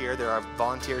parents are here. There are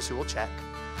volunteers who will check.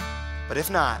 But if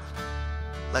not,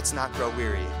 let's not grow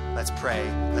weary. Let's pray,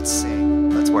 let's sing,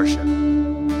 let's worship.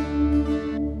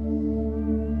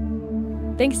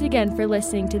 Thanks again for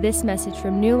listening to this message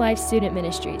from New Life Student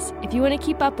Ministries. If you want to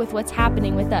keep up with what's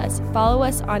happening with us, follow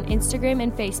us on Instagram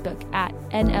and Facebook at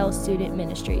NL Student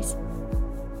Ministries.